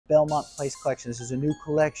Belmont Place Collection. This is a new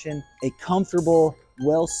collection, a comfortable,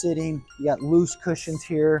 well-sitting, you got loose cushions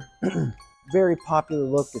here. Very popular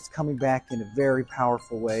look that's coming back in a very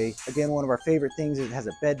powerful way. Again, one of our favorite things is it has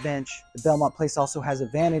a bed bench. The Belmont Place also has a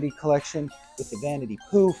vanity collection with the vanity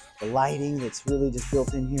poof, the lighting that's really just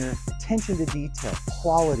built in here. Attention to detail,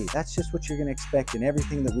 quality, that's just what you're gonna expect in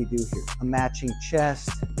everything that we do here. A matching chest,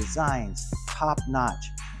 designs, top notch.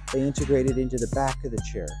 They integrate it into the back of the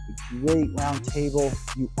chair. A great round table.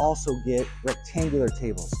 You also get rectangular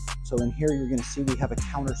tables. So in here, you're gonna see we have a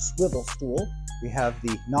counter swivel stool. We have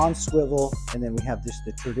the non-swivel, and then we have just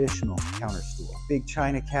the traditional counter stool. Big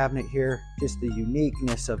china cabinet here, just the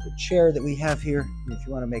uniqueness of the chair that we have here. And if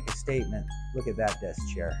you wanna make a statement, look at that desk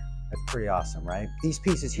chair. That's pretty awesome, right? These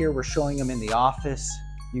pieces here, we're showing them in the office.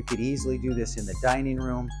 You could easily do this in the dining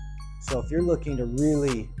room. So if you're looking to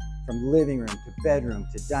really, from living room to bedroom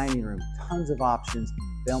to dining room, tons of options,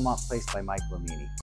 Belmont Place by Amini.